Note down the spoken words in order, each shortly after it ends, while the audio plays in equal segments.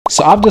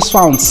So I've just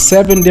found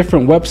 7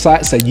 different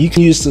websites that you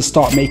can use to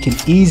start making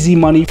easy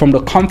money from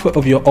the comfort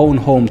of your own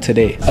home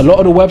today. A lot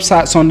of the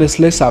websites on this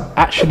list I've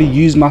actually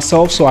used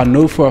myself, so I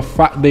know for a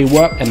fact they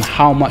work and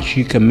how much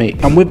you can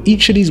make. And with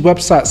each of these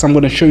websites I'm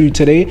going to show you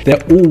today,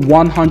 they're all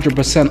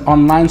 100%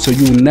 online, so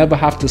you'll never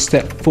have to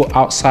step foot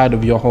outside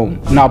of your home.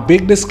 Now,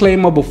 big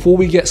disclaimer before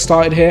we get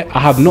started here, I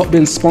have not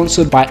been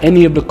sponsored by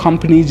any of the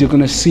companies you're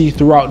going to see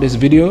throughout this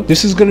video.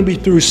 This is going to be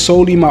through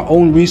solely my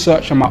own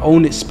research and my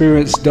own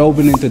experience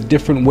delving into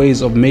different ways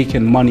of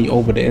making money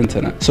over the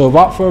internet. So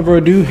without further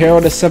ado, here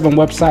are the 7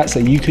 websites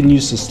that you can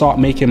use to start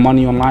making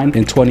money online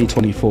in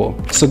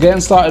 2024. So getting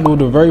started with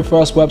the very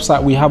first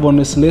website we have on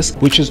this list,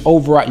 which is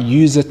over at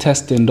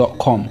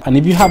usertesting.com. And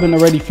if you haven't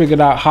already figured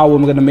out how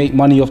I'm going to make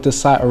money off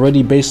this site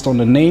already based on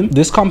the name,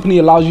 this company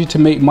allows you to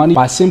make money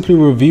by simply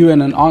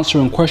reviewing and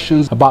answering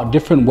questions about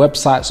different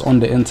websites on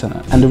the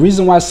internet. And the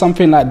reason why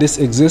something like this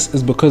exists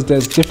is because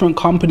there's different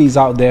companies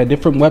out there,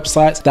 different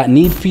websites that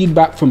need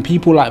feedback from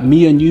people like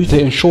me and you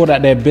to ensure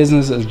that their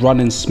business is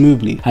running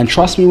smoothly. And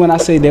trust me when I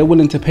say they're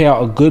willing to pay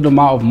out a good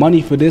amount of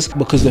money for this,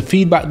 because the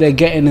feedback they're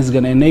getting is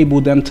going to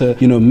enable them to,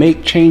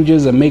 make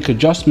changes and make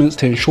adjustments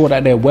to ensure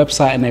that their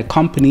website and their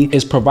company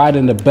is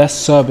providing the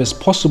best service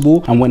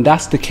possible. And when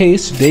that's the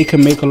case, they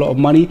can make a lot of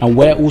money, and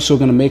we're also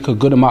going to make a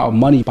good amount of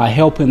money by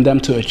helping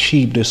them to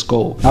achieve this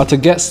goal. Now, to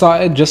get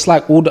started, just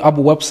like all the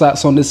other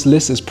websites on this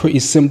list, is pretty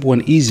simple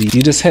and easy.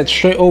 You just head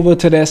straight over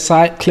to their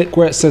site, click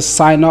where it says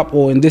sign up,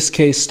 or in this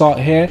case start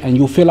here, and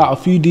you'll fill out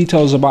a few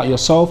details about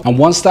yourself. And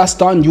once that's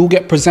done, you'll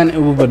get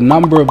presented with a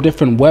number of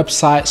different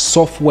websites,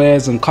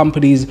 softwares and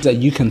companies that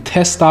you can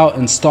test out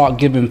and start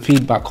giving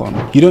feedback on.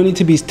 You don't need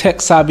to be tech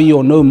savvy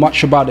or know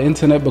much about the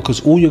internet, because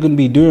all you're going to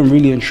be doing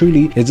really and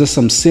truly is just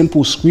some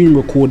simple screen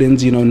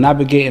recordings,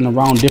 navigating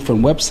around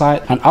different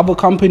websites. And other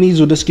companies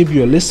will just give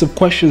you a list of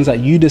questions that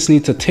you just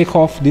need to tick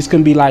off. This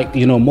can be like,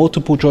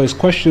 multiple choice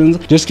questions,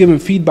 just giving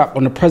feedback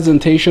on the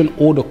presentation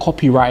or the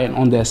copywriting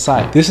on their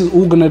site. This is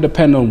all going to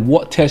depend on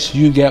what test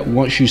you get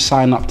once you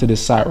sign up to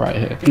this site right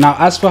here. Now,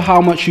 as for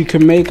how much you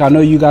can make, I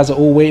know you guys are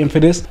all waiting for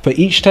this. For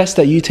each test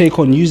that you take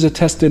on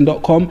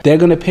usertesting.com, they're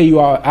going to pay you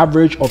out an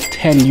average of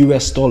 $10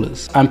 US.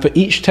 And for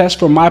each test,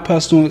 from my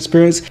personal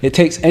experience, it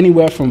takes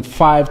anywhere from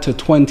 5 to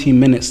 20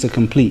 minutes to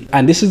complete.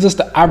 And this is just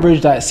the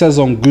average that it says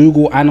on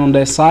Google and on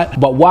their site.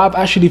 But what I've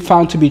actually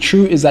found to be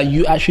true is that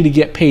you actually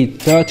get paid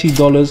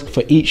 $30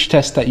 for each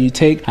test that you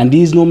take. And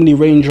these normally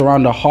range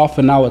around a half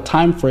an hour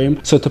time frame.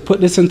 So to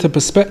put this into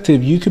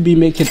perspective, you could be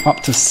making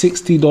up to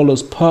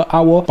 $60 per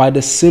hour by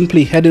just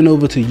simply heading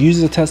over to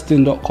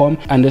usertesting.com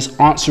and just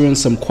answering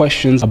some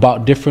questions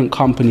about different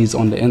companies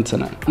on the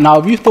internet. Now,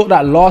 if you thought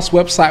that last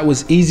website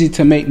was easy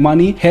to make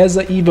money, here's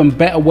an even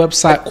better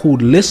website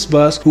called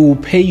Listverse, who will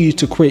pay you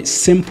to create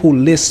simple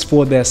lists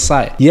for their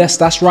site. Yes,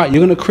 that's right.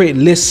 You're going to create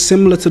lists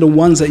similar to the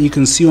ones that you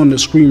can see on the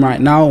screen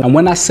right now. And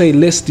when I say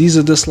lists, these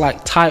are just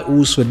like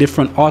titles for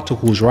different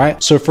articles,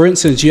 right? So for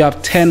instance, you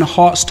have 10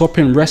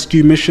 heart-stopping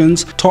rescue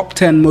missions, top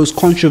 10 most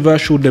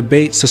controversial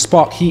debates to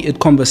spark heated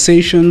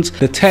conversations,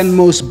 the 10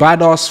 most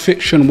badass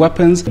fiction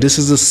weapons. This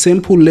is a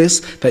simple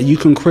list that you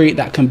can create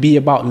that can be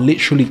about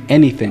literally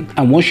anything.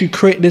 And once you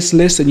create this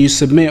list and you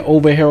submit it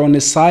over here on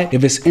this site,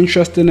 if it's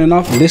interesting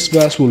enough,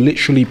 Listverse will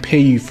literally pay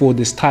you for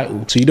this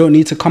title. So you don't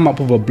need to come up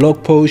with a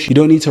blog post, you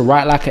don't need to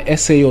write like an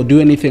essay or do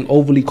anything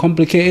overly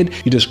complicated.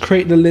 You just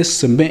create the list,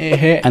 submit it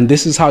here, and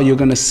this is how you're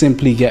going to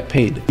simply get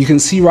paid. You can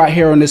see right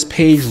here on this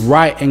page,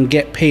 write and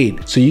get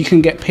paid. So you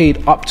can get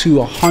paid up to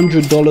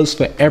 $100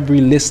 for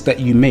every list that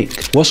you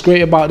make. What's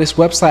great about this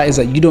website is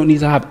that you don't need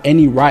to have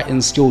any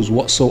writing skills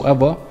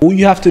whatsoever. All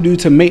you have to do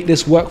to make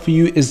this work for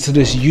you is to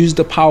just use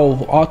the power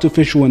of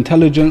artificial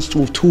intelligence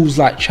with tools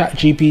like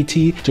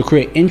ChatGPT to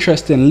create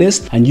interesting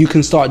lists, and you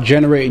can start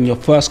generating your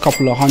first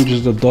couple of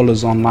hundreds of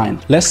dollars online.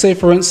 Let's say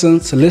for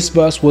instance,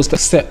 Listverse was the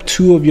step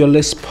 2 of your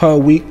list per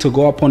week to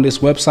go up on this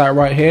website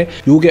right here.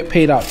 You'll get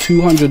paid out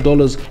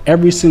 $200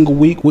 every single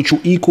week, which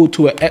will equal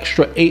to an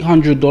extra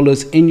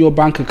 $800 in your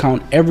bank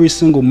account every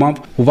single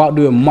month without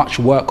doing much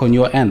work on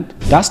your end.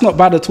 That's not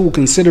bad at all,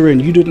 considering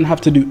you didn't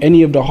have to do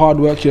any of the hard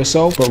work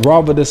yourself, but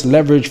rather just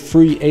leverage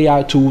free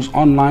AI tools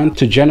online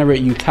to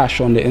generate you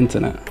cash on the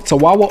internet. So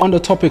while we're on the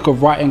topic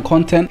of writing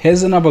content,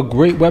 here's another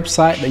great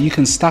website that you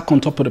can stack on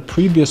top of the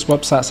previous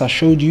websites I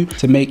showed you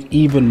to make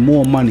even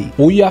more money.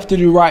 All you have to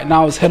do right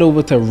now is head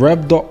over to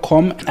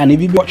rev.com, and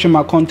if you've been watching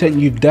my content,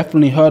 you've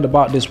definitely heard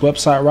about this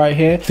website right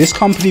here. This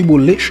company will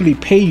literally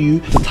pay you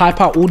to type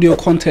out audio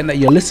content that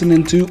you're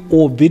listening to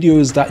or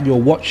videos that you're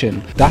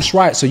watching. That's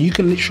right, so you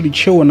can literally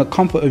chill in the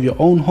comfort of your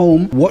own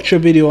home, watch a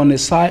video on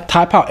this site,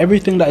 type out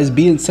everything that is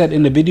being said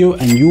in the video,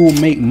 and you will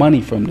make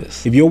money from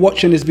this. If you're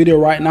watching this video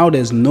right now,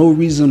 there's no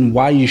reason reason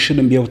why you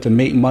shouldn't be able to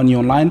make money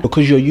online,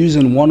 because you're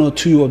using one or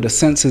two of the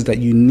senses that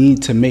you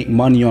need to make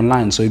money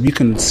online. So if you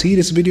can see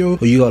this video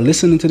or you are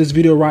listening to this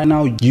video right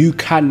now, you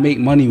can make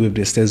money with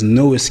this. There's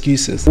no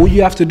excuses. All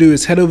you have to do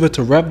is head over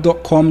to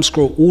rev.com,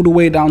 scroll all the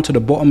way down to the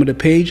bottom of the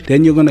page,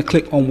 then you're going to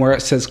click on where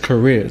it says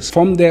careers.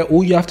 From there,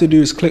 all you have to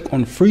do is click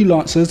on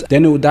freelancers,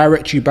 then it will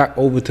direct you back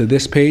over to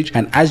this page.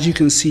 And as you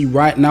can see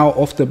right now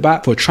off the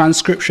bat, for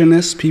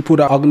transcriptionists, people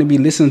that are going to be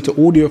listening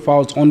to audio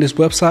files on this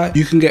website,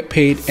 you can get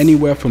paid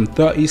anywhere from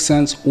 30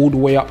 cents all the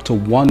way up to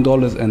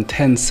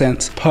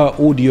 $1.10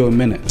 per audio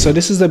minute. So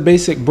this is the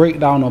basic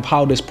breakdown of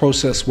how this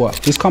process works.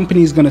 This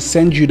company is going to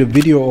send you the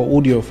video or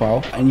audio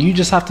file, and you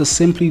just have to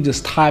simply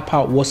just type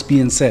out what's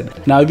being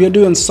said. Now, if you're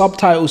doing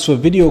subtitles for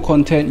video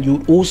content,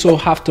 you also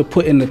have to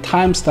put in the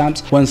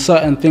timestamps when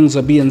certain things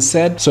are being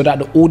said so that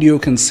the audio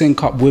can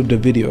sync up with the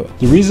video.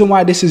 The reason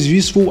why this is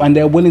useful and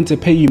they're willing to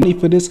pay you money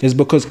for this is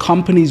because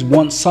companies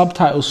want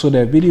subtitles for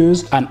their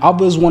videos, and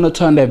others want to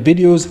turn their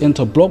videos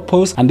into blog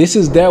posts, and this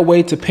is their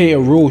way to pay a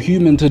real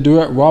human to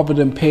do it rather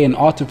than paying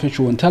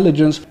artificial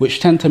intelligence, which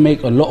tend to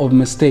make a lot of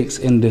mistakes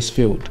in this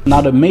field.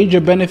 Now, the major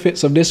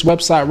benefits of this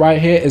website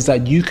right here is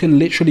that you can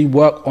literally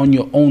work on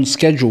your own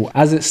schedule,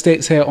 as it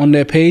states here on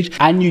their page,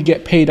 and you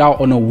get paid out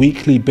on a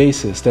weekly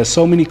basis. There's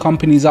so many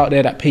companies out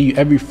there that pay you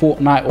every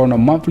fortnight or on a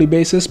monthly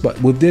basis,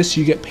 but with this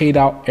you get paid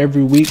out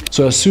every week.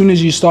 So as soon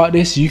as you start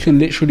this, you can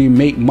literally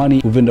make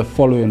money within the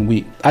following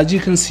week. As you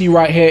can see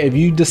right here, if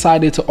you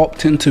decided to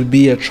opt in to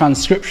be a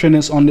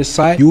transcriptionist on this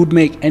site, you would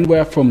make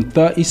anywhere from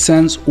 30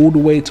 cents all the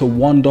way to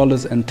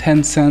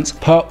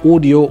 $1.10 per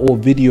audio or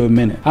video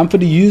minute. And for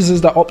the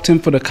users that opt in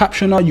for the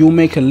captioner, you'll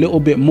make a little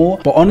bit more,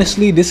 but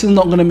honestly this is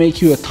not going to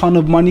make you a ton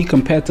of money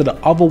compared to the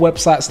other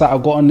websites that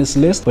I've got on this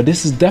list. But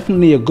this is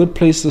definitely a good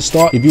place to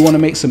start if you want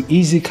to make some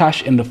easy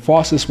cash in the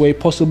fastest way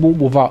possible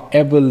without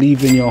ever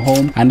leaving your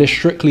home, and just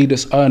strictly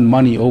just earn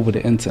money over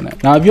the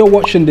internet. Now, if you're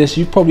watching this,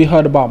 you've probably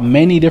heard about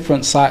many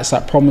different sites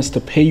that promise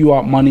to pay you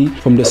out money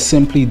from just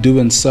simply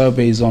doing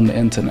surveys on the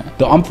internet.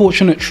 The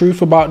unfortunate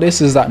truth about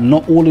this is that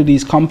not all of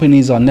these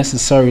companies are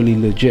necessarily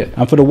legit,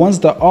 and for the ones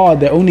that are,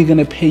 they're only going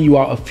to pay you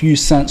out a few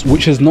cents,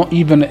 which is not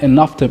even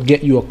enough to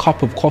get you a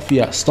cup of coffee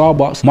at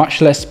Starbucks,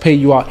 much less pay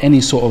you out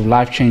any sort of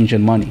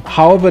life-changing money.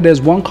 However,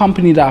 there's one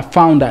company that I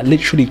found that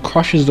literally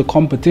crushes the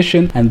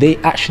competition, and they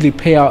actually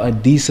pay out a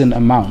decent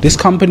amount. This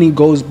company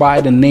goes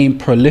by the name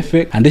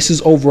Prolific, and this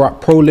is over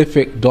at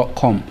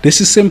prolific.com.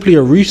 This is simply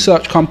a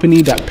research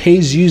company that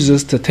pays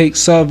users to take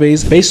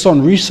surveys based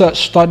on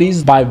research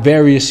studies by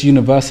various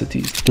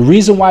universities. The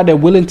reason why they're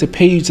willing to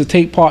pay you to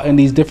take part in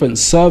these different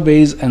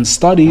surveys and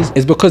studies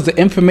is because the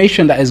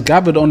information that is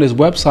gathered on this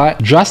website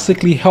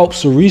drastically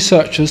helps the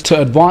researchers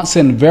to advance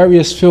in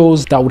various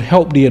fields that would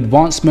help the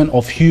advancement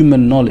of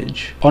human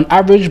knowledge. On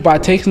average, by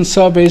taking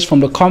surveys from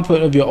the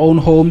comfort of your own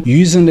home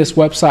using this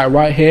website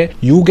right here,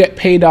 you'll get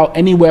paid out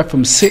anywhere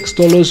from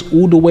 $6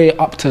 all the way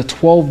up to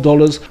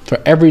 $12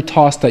 for every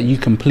task that you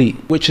complete,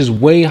 which is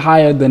way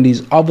higher than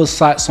these other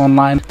sites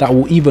online that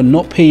will either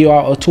not pay you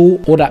out at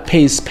all or that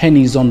pays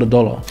pennies on the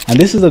dollar. And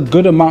this is a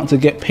good amount to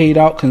get paid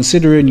out,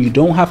 considering you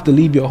don't have to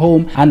leave your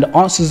home and the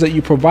answers that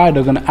you provide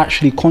are going to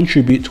actually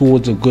contribute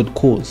towards a good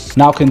cause.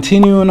 Now,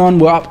 continuing on,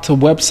 we're up to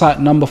website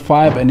number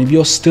 5, and if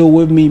you're still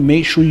with me,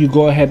 make sure you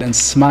go ahead and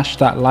smash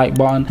that like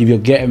button if you're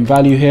getting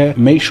value here.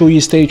 Make sure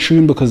you stay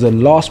tuned, because the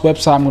last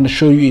website I'm going to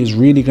show you is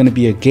really going to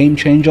be a game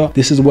changer.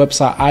 This is a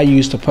website I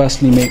used to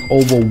personally make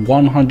over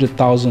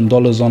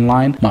 $100,000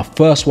 online, my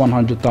first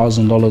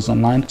 $100,000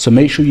 online. So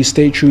make sure you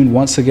stay tuned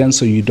once again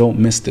so you don't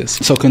miss this.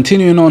 So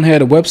continuing on here,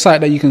 the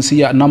website that you can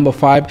see at number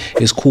 5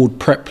 is called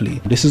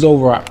Preply. This is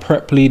over at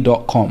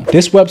preply.com.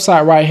 This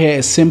website right here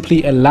is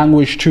simply a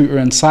language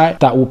tutoring site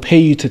that will pay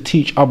you to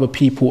teach other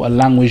people a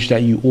language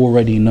that you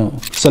already know.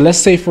 So let's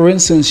say, for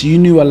instance, you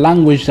knew a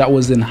language that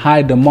was in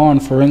high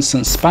demand, for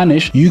instance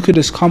Spanish. You could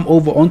just come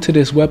over onto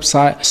this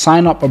website,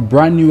 sign up a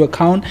brand new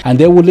account, and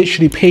they will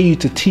literally pay you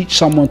to teach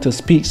someone to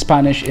speak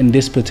Spanish in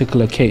this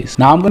particular case.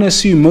 Now, I'm going to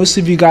assume most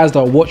of you guys that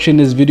are watching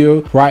this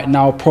video right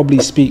now probably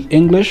speak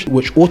English,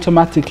 which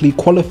automatically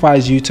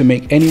qualifies you to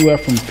make anywhere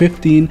from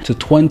 $15 to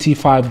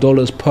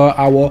 $25 per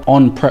hour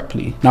on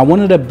Preply. Now, one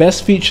of the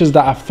best features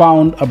that I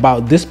found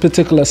about this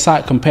particular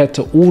site compared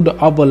to all the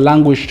other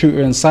language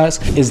tutoring sites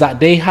is that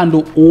they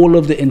handle all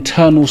of the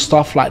internal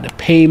stuff like the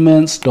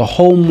payments, the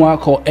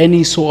homework, or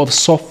any sort of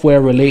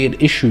software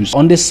related issues.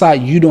 On this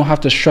site, you don't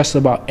have to stress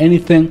about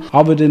anything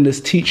other than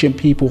just teaching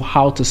people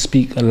how to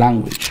speak a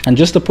language. And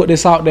just to put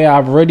this out there,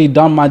 I've already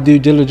done my due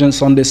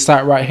diligence on this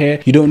site right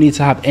here. You don't need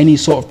to have any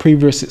sort of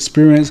previous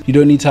experience. You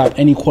don't need to have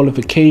any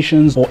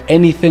qualifications or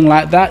anything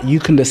like that. You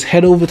can just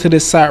head over to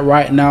this site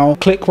right now,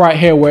 click right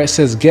here where it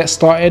says get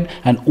started,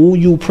 and all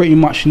you pretty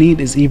much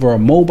need is either a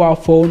mobile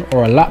phone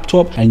or a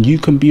laptop, and you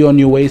can be on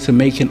your way to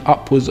making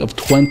upwards of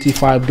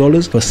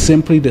 $25 for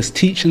simply just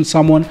teaching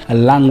someone a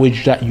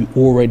language that you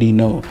already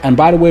know. And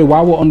by the way,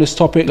 while we're on this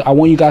topic, I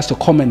want you guys to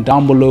comment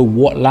down below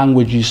what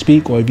language you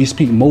speak, or if you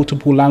speak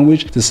multiple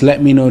language, just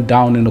let me know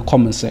down in the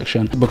comment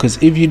section, because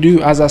if you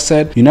do, as I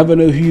said, you never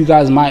know who you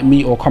guys might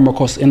meet or come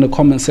across in the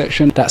comment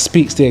section that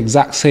speaks the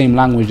exact same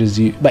language as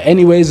you. But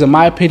anyways, in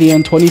my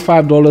opinion,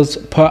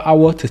 $25 per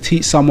hour to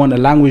teach someone a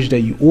language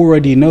that you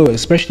already know,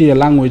 especially a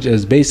language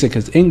as basic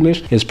as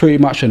English, is pretty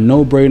much a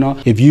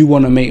no-brainer if you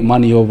want to make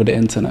money over the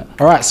internet.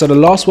 Alright, so the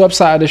last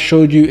website I just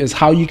showed you is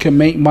how you can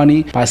make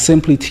money by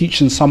simply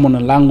teaching someone a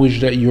language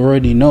that you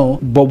already know.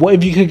 But what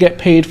if you could get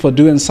paid for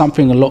doing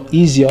something a lot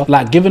easier,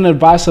 like giving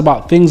advice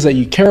about things that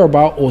you care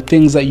about or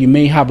things that you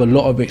may have a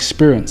lot of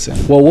experience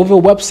in? Well, with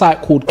a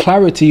website called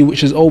Clarity,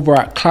 which is over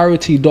at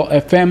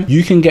clarity.fm,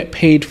 you can get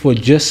paid for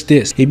just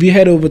this. If you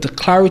head over to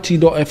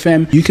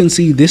clarity.fm, you can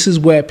see this is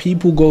where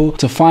people go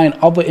to find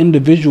other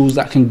individuals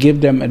that can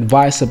give them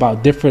advice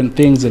about different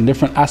things and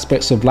different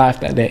aspects of life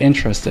that they're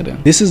interested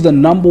in. This is the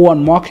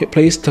 #1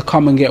 marketplace to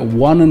come and get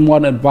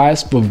one-on-one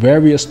advice for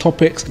various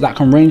topics that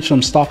can range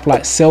from stuff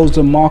like sales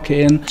and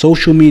marketing,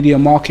 social media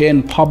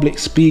marketing, public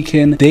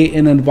speaking,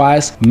 dating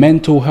advice,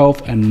 mental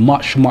health, and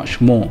much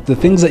more. The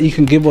things that you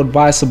can give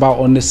advice about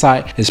on this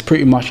site is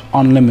pretty much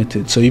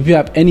unlimited. So if you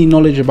have any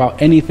knowledge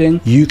about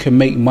anything, you can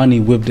make money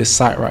with this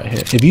site right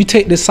here. If you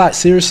take this site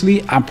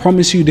seriously, I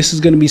promise you this is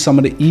going to be some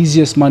of the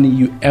easiest money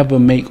you ever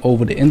make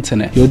over the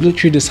internet. You're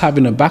literally just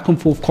having a back and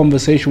forth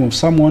conversation with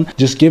someone,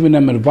 just giving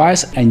them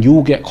advice, and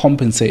you'll get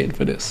compensated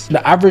for this.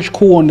 The average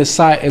call on this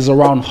site is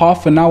around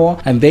half an hour,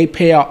 and they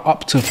pay out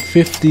up to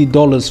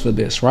 $50 for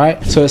this,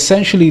 right? So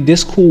essentially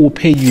this call will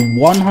pay you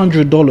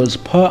 $100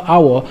 per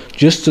hour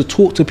just to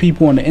talk to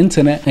people on the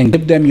internet and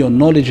give them your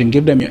knowledge and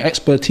give them your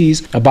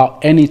expertise about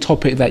any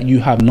topic that you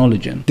have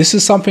knowledge in. This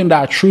is something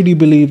that I truly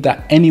believe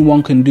that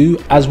anyone can do,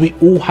 as we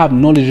all have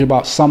knowledge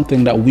about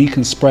something that we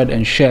can spread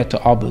and share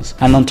to others.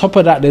 And on top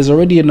of that, there's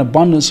already an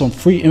abundance of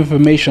free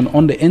information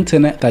on the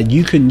internet that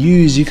you can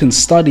use, you can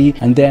study,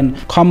 and then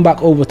come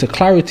back over to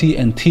Clarity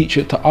and teach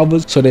it to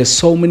others. So there's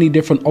so many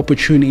different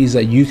opportunities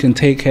that you can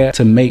take here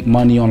to make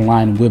money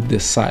online with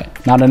this site.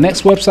 Now the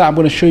next website I'm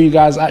going to show you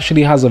guys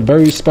actually has a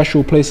very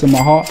special place in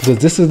my heart, because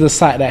this is the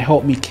site that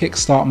helped me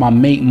kickstart my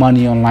make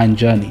money online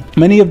journey.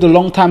 Many of the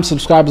long-time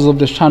subscribers of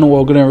this channel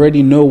are going to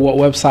already know what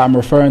website I'm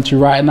referring to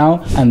right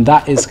now, and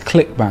that is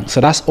ClickBank.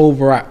 So that's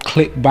over at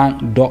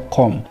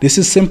clickbank.com. This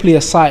is simply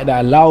a site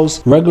that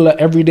allows regular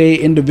everyday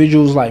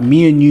individuals like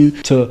me and you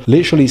to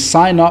literally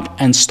sign up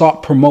and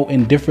start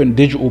promoting different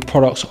digital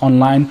products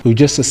online with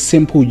just a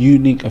simple,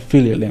 unique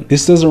affiliate link.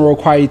 This doesn't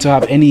require you to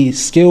have any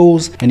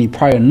skills, any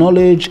prior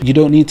knowledge. You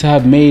don't need to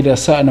have made a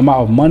certain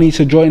amount of money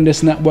to join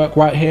this network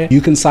right here.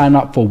 You can sign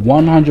up for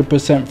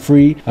 100%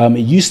 free. It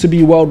used to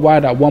be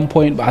worldwide at one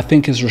point, but I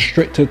think it's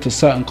restricted to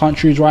certain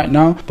countries right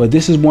now. But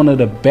this is one of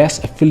the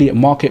best affiliate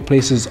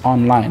marketplaces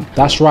online.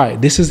 That's right,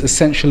 this is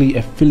essentially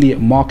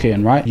affiliate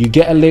marketing, right? You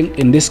get a link,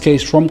 in this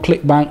case from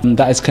ClickBank,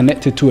 that is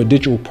connected to a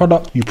digital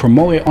product. You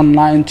promote it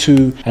online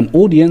to an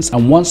audience,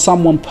 and once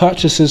someone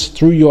purchases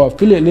through your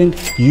affiliate link,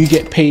 you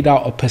get paid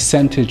out a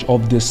percentage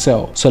of this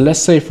sale. So let's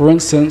say, for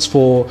instance,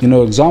 for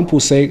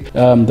example's sake,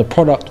 the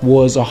product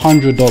was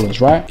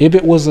 $100, right? If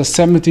it was a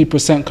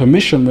 70%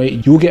 commission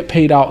rate, you'll get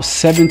paid out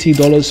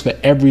 $70 for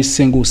every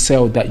single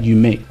sale that you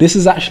make. This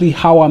is actually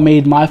how I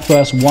made my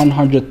first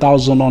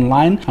 100,000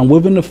 online, and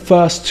within the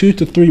first 2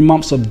 to 3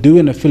 months of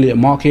doing affiliate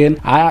marketing,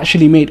 I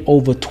actually made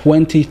over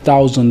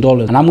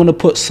 $20,000. And I'm going to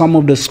put some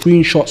of the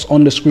screenshots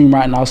on the screen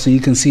right now so you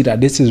can see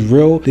that this is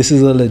real. This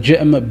is a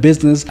legitimate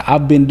business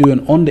I've been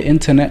doing on the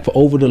internet for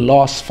over the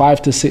last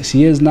 5 to 6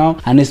 years now,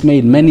 and it's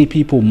made many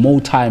people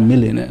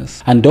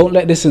multi-millionaires. And don't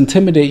let this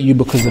intimidate you,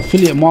 because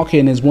affiliate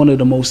marketing is one of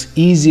the most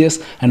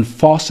easiest and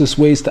fastest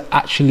ways to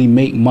actually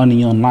make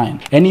money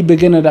online. Any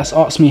beginner that's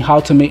asked me how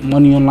to make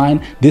money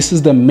online, this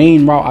is the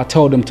main route I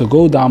tell them to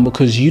go down,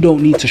 because you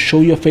don't need to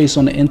show your face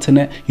on the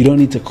internet, you don't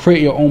need to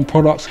create your own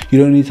products, you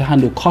don't need to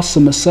handle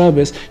customer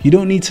service, you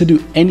don't need to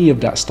do any of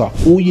that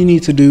stuff. All you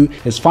need to do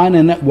is find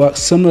a network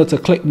similar to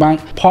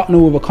ClickBank, partner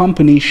with a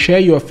company, share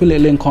your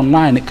affiliate link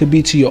online. It could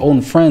be to your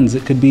own friends,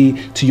 it could be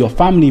to your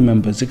family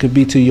members, it could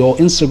be to your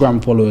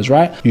Instagram followers,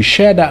 right? You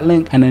share that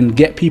link and then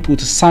get people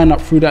to sign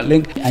up through that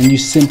link, and you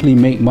simply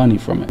make money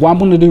from it. What I'm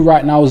going to do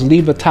right now is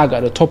leave a tag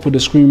at the top of the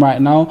screen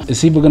right now.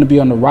 It's either going to be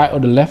on the right or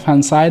the left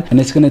hand side, and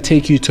it's going to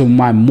take you to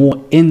my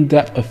more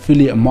in-depth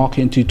affiliate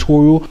marketing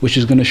tutorial, which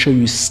is going to show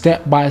you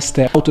step by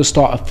step how to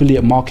start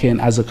affiliate marketing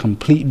as a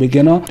complete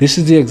beginner. This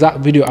is the exact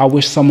video I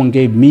wish someone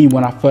gave me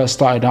when I first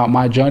started out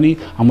my journey.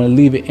 I'm going to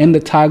leave it in the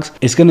tags.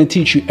 It's going to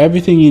teach you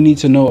everything you need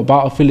to know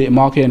about affiliate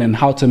marketing and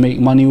how to make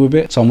money with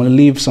it. So I'm going to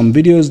leave some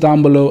videos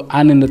down below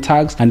and in the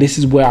tags, and this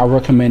is where I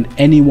recommend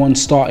anyone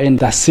starting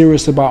that's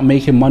serious about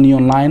making money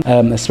online,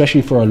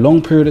 especially for a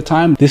long period of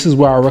time. This is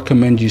where I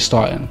recommend you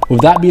starting.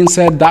 With that being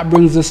said, that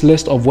brings this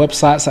list of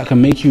websites that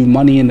can make you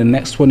money in the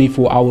next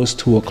 24 hours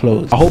to a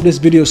close. I hope this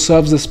video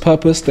serves this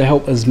purpose to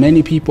help as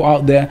many people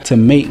out there to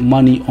make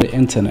money on the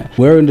internet.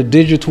 We're in the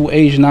digital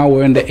age now,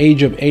 we're in the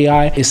age of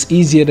AI. It's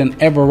easier than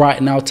ever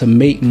right now to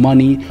make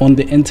money on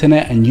the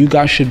internet, and you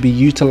guys should be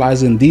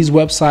utilizing these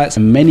websites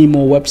and many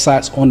more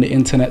websites on the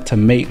internet to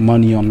make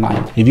money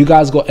online. If you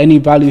guys got any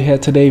value here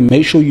today,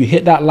 make sure you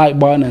hit that like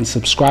button and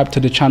subscribe to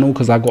the channel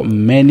because I got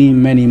many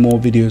more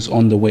videos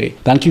on the way.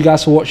 Thank you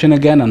guys for watching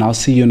again, and I'll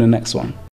see you in the next one.